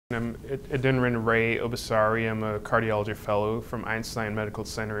I'm Edinrin Obasare. I'm a cardiology fellow from Einstein Medical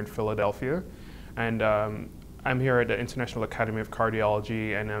Center in Philadelphia. And I'm here at the International Academy of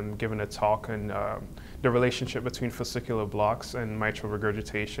Cardiology, and I'm giving a talk on the relationship between fascicular blocks and mitral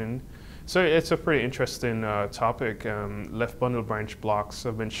regurgitation. So it's a pretty interesting topic. Left bundle branch blocks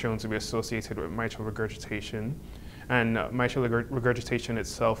have been shown to be associated with mitral regurgitation. And mitral regurgitation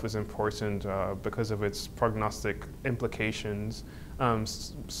itself is important because of its prognostic implications.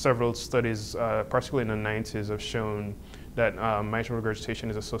 Several studies, particularly in the 90s, have shown that mitral regurgitation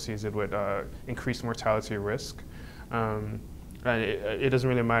is associated with increased mortality risk. And it doesn't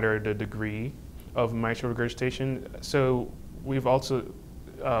really matter the degree of mitral regurgitation. So we've also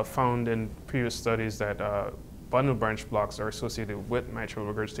found in previous studies that bundle branch blocks are associated with mitral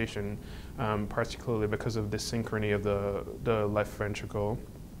regurgitation, particularly because of the synchrony of the left ventricle.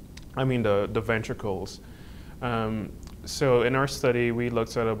 The ventricles. So in our study, we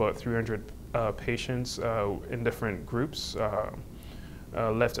looked at about 300 patients in different groups,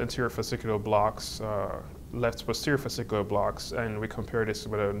 left anterior fascicular blocks, left posterior fascicular blocks, and we compared this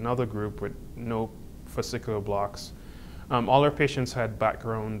with another group with no fascicular blocks. All our patients had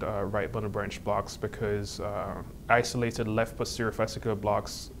background right bundle branch blocks because isolated left posterior fascicular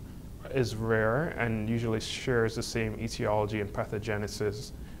blocks is rare and usually shares the same etiology and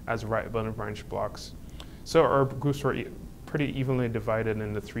pathogenesis as right bundle branch blocks. So our groups were pretty evenly divided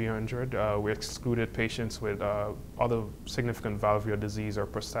in the 300. We excluded patients with other significant valvular disease or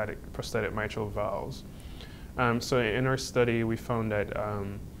prosthetic mitral valves. So in our study, we found that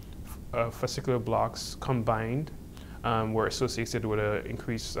fascicular blocks combined were associated with an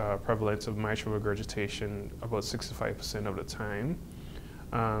increased prevalence of mitral regurgitation about 65% of the time.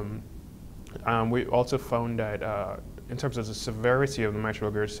 We also found that in terms of the severity of the mitral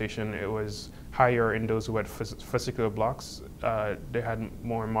regurgitation, it was higher in those who had fascicular blocks. They had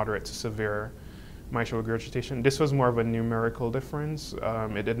more moderate to severe mitral regurgitation. This was more of a numerical difference.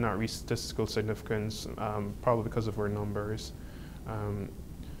 It did not reach statistical significance, probably because of our numbers.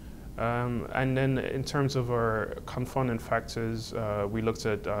 And then in terms of our confounding factors, we looked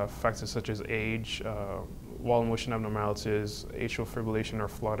at factors such as age, wall motion abnormalities, atrial fibrillation or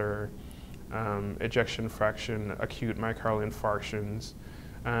flutter, ejection fraction, acute myocardial infarctions.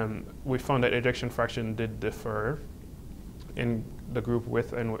 We found that ejection fraction did differ in the group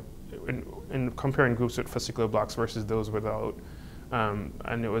with and in comparing groups with fascicular blocks versus those without,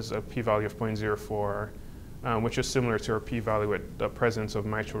 and it was a p-value of 0.04. Which is similar to our p-value with the presence of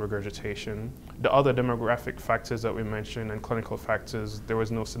mitral regurgitation. The other demographic factors that we mentioned and clinical factors, there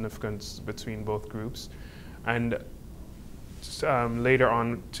was no significance between both groups. And later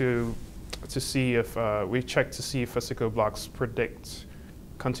on to see if, we checked to see if fascicular blocks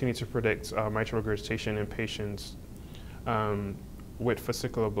continue to predict mitral regurgitation in patients with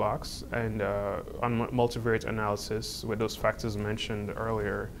fascicular blocks. And on multivariate analysis with those factors mentioned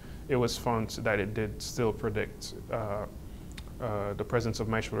earlier, it was found that it did still predict the presence of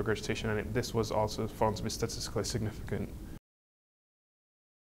mitral regurgitation, and this was also found to be statistically significant.